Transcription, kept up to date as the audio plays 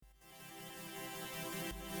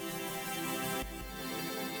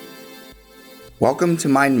Welcome to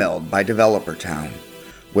MindMeld by Developer Town,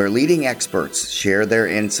 where leading experts share their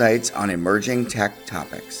insights on emerging tech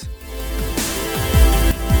topics.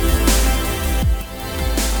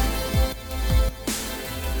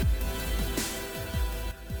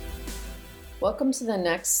 Welcome to the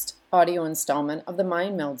next audio installment of the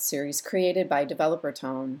MindMeld series created by Developer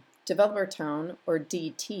Town. Developer Town, or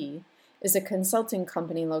DT, is a consulting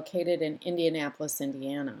company located in Indianapolis,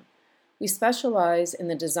 Indiana. We specialize in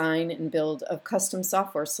the design and build of custom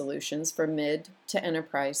software solutions for mid to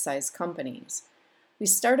enterprise-sized companies. We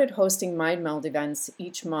started hosting MindMeld events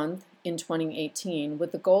each month in 2018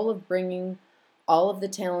 with the goal of bringing all of the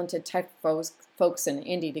talented tech folks in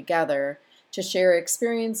Indy together to share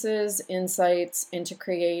experiences, insights, and to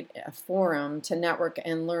create a forum to network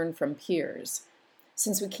and learn from peers.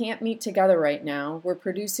 Since we can't meet together right now, we're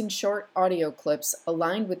producing short audio clips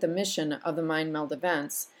aligned with the mission of the MindMeld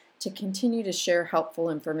events to continue to share helpful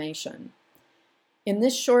information. In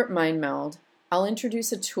this short MindMeld, I'll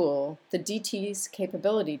introduce a tool, the DT's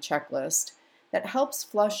Capability Checklist, that helps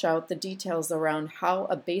flush out the details around how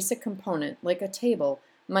a basic component, like a table,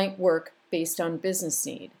 might work based on business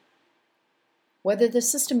need. Whether the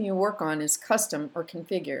system you work on is custom or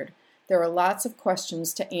configured, there are lots of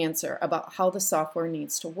questions to answer about how the software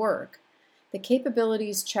needs to work. The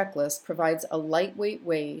Capabilities Checklist provides a lightweight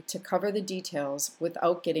way to cover the details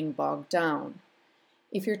without getting bogged down.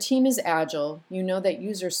 If your team is agile, you know that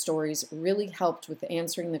user stories really helped with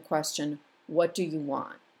answering the question, what do you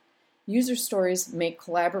want? User stories make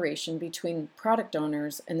collaboration between product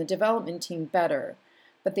owners and the development team better,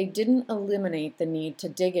 but they didn't eliminate the need to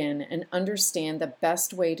dig in and understand the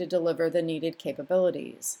best way to deliver the needed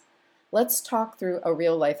capabilities. Let's talk through a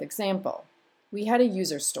real-life example. We had a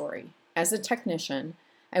user story. As a technician,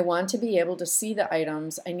 I want to be able to see the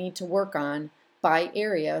items I need to work on by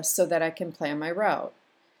area so that I can plan my route.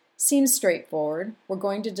 Seems straightforward. We're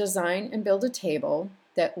going to design and build a table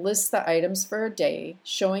that lists the items for a day,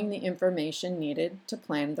 showing the information needed to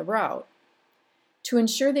plan the route. To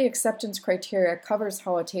ensure the acceptance criteria covers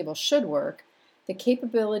how a table should work, the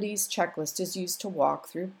Capabilities Checklist is used to walk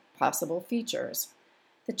through possible features.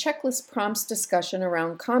 The checklist prompts discussion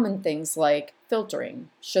around common things like filtering.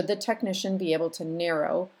 Should the technician be able to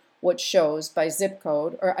narrow what shows by zip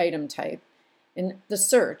code or item type? And the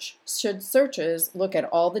search. Should searches look at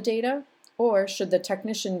all the data, or should the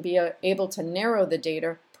technician be able to narrow the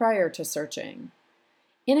data prior to searching?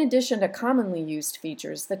 In addition to commonly used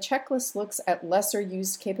features, the checklist looks at lesser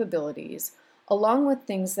used capabilities, along with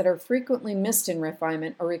things that are frequently missed in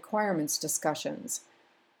refinement or requirements discussions.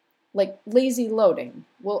 Like lazy loading.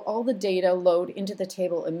 Will all the data load into the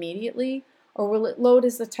table immediately, or will it load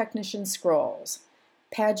as the technician scrolls?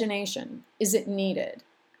 Pagination. Is it needed?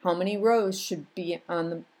 How many rows should be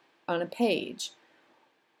on a page?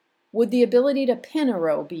 Would the ability to pin a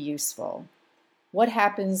row be useful? What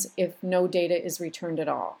happens if no data is returned at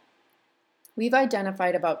all? We've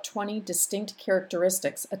identified about 20 distinct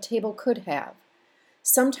characteristics a table could have.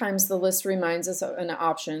 Sometimes the list reminds us of an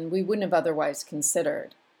option we wouldn't have otherwise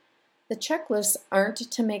considered. The checklists aren't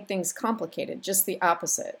to make things complicated, just the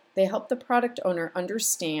opposite. They help the product owner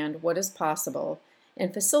understand what is possible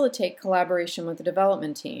and facilitate collaboration with the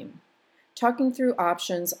development team. Talking through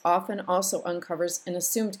options often also uncovers an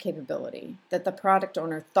assumed capability that the product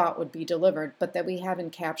owner thought would be delivered, but that we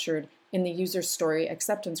haven't captured in the user story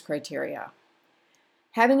acceptance criteria.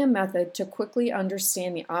 Having a method to quickly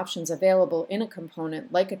understand the options available in a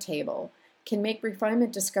component like a table can make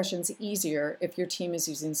refinement discussions easier if your team is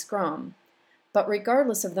using Scrum. But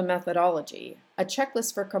regardless of the methodology, a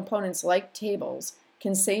checklist for components like tables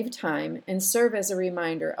can save time and serve as a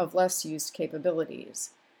reminder of less used capabilities.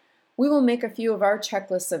 We will make a few of our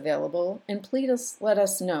checklists available, and please let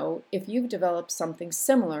us know if you've developed something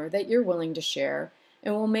similar that you're willing to share,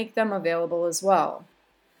 and we'll make them available as well.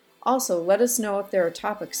 Also, let us know if there are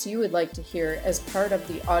topics you would like to hear as part of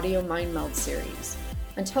the Audio MindMeld series.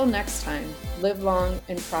 Until next time, live long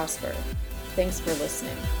and prosper. Thanks for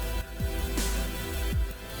listening.